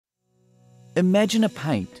Imagine a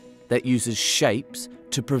paint that uses shapes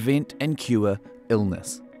to prevent and cure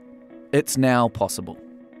illness. It's now possible.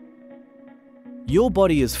 Your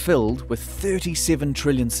body is filled with 37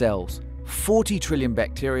 trillion cells, 40 trillion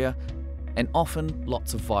bacteria, and often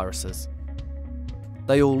lots of viruses.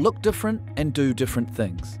 They all look different and do different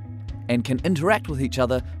things, and can interact with each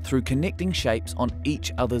other through connecting shapes on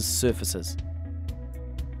each other's surfaces.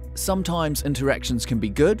 Sometimes interactions can be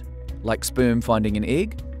good, like sperm finding an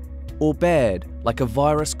egg, or bad, like a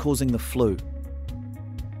virus causing the flu.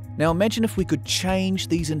 Now imagine if we could change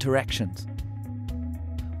these interactions.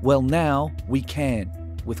 Well, now we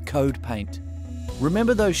can, with Kode Paint.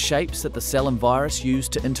 Remember those shapes that the cell and virus use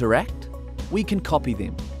to interact? We can copy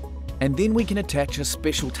them, and then we can attach a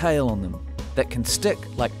special tail on them that can stick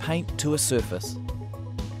like paint to a surface.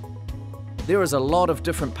 There is a lot of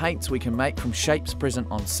different paints we can make from shapes present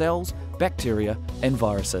on cells, bacteria, and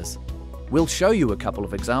viruses. We'll show you a couple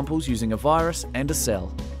of examples using a virus and a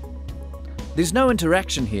cell. There's no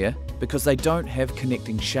interaction here because they don't have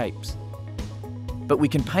connecting shapes. But we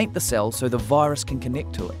can paint the cell so the virus can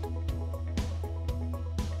connect to it.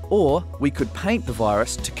 Or we could paint the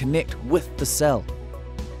virus to connect with the cell.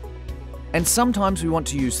 And sometimes we want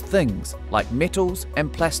to use things like metals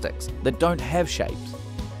and plastics that don't have shapes.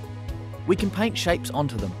 We can paint shapes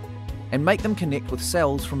onto them and make them connect with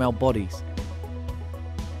cells from our bodies.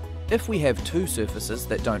 If we have two surfaces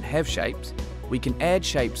that don't have shapes, we can add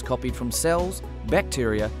shapes copied from cells,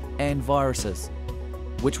 bacteria, and viruses,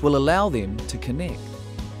 which will allow them to connect.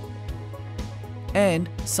 And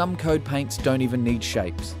some Kode paints don't even need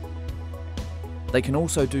shapes. They can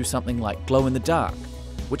also do something like glow in the dark,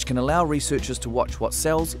 which can allow researchers to watch what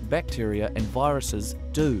cells, bacteria, and viruses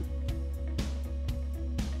do.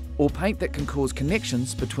 Or paint that can cause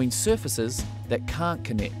connections between surfaces that can't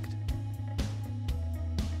connect.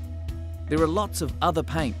 There are lots of other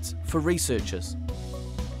paints for researchers.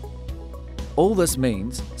 All this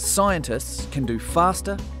means scientists can do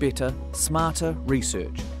faster, better, smarter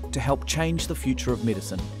research to help change the future of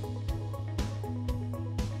medicine.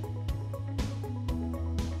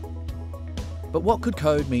 But what could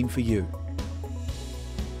Kode mean for you?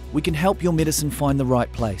 We can help your medicine find the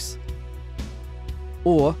right place,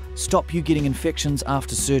 or stop you getting infections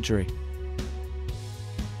after surgery,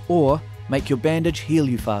 or make your bandage heal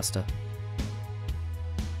you faster,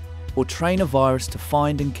 or train a virus to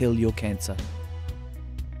find and kill your cancer,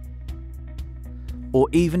 or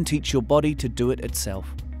even teach your body to do it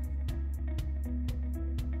itself.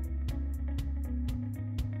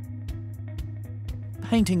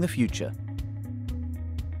 Painting the future.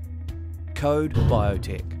 Kode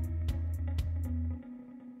Biotech.